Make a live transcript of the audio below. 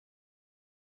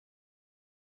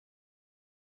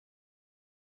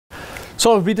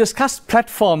So we discussed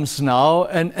platforms now,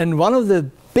 and one of the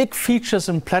big features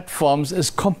in platforms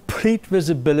is complete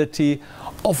visibility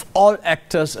of all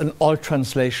actors and all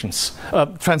transactions.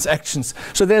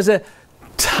 So there's a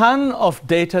ton of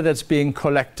data that's being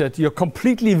collected. You're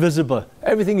completely visible.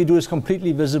 Everything you do is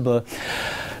completely visible.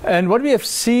 And what we have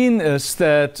seen is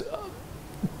that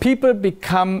people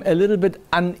become a little bit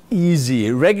uneasy.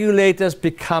 Regulators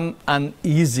become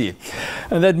uneasy.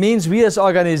 And that means we as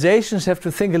organizations have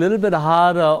to think a little bit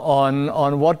harder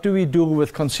on what do we do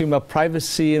with consumer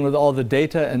privacy and with all the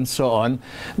data and so on.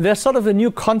 There's sort of a new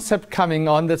concept coming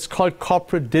on that's called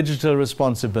corporate digital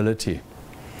responsibility.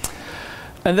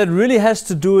 And that really has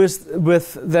to do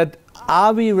with that,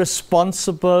 are we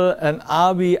responsible and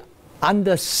are we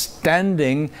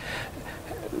understanding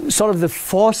sort of the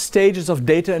 4 stages of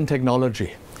data and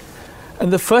technology.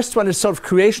 And the first one is sort of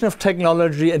creation of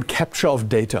technology and capture of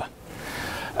data.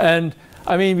 And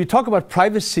I mean, we talk about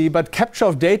privacy, but capture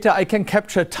of data, I can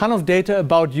capture a ton of data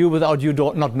about you without you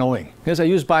not knowing. Yes, I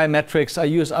use biometrics, I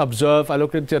use Observe, I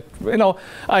look at it, you know,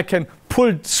 I can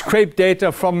scrape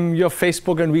data from your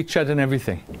Facebook and WeChat and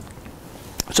everything.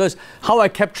 So it's how I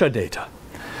capture data.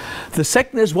 The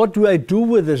second is, what do I do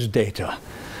with this data?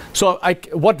 So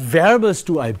what variables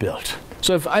do I build?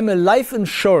 So if I'm a life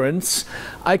insurance,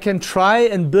 I can try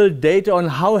and build data on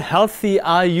how healthy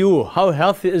are you? How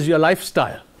healthy is your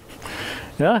lifestyle?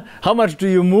 Yeah? How much do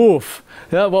you move?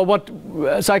 Yeah, well,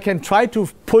 so I can try to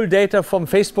pull data from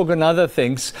Facebook and other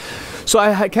things. So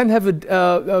I can have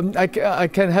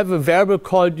a variable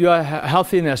called your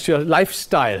healthiness, your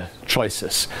lifestyle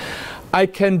choices. I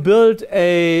can build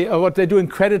what they do in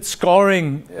credit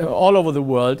scoring all over the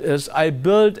world is I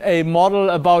build a model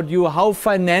about you, how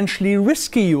financially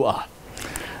risky you are.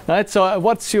 Right? So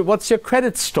what's your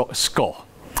credit score?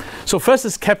 So first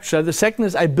is capture. The second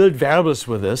is I build variables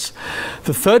with this.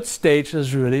 The third stage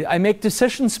is really I make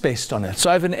decisions based on it. So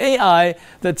I have an AI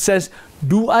that says,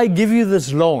 do I give you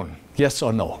this loan? Yes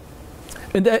or no?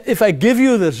 And if I give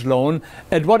you this loan,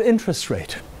 at what interest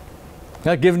rate?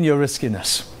 Given your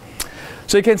riskiness.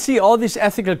 So you can see all these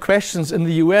ethical questions. In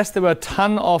the US, there were a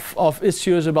ton of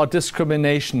issues about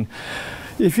discrimination.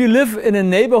 If you live in a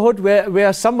neighborhood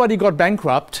where somebody got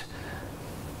bankrupt,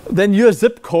 then your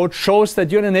zip code shows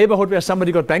that you're in a neighborhood where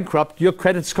somebody got bankrupt, your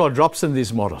credit score drops in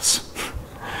these models.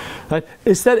 Right?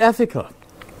 Is that ethical?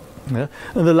 Yeah.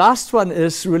 And the last one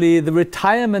is really the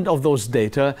retirement of those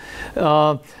data.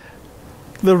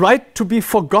 The right to be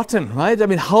forgotten, right? I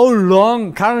mean, how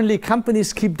long? Currently,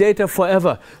 companies keep data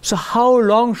forever. So how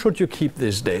long should you keep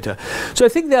this data? So I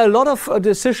think there are a lot of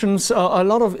decisions, a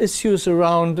lot of issues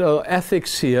around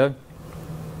ethics here.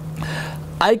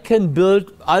 I can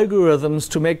build algorithms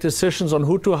to make decisions on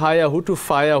who to hire, who to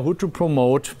fire, who to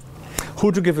promote,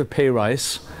 who to give a pay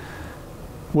rise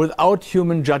without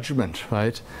human judgment,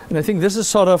 right? And I think this is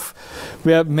sort of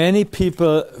where many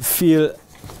people feel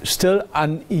still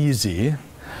uneasy.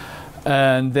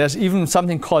 And there's even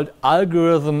something called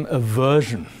algorithm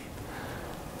aversion.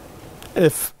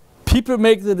 If people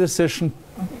make the decision,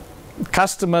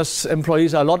 customers,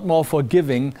 employees are a lot more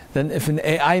forgiving than if an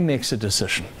AI makes a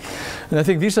decision. And I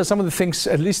think these are some of the things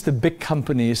at least the big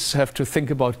companies have to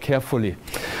think about carefully.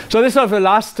 So this is the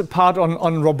last part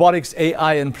on robotics,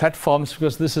 AI, and platforms,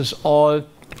 because this is all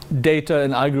data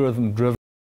and algorithm driven.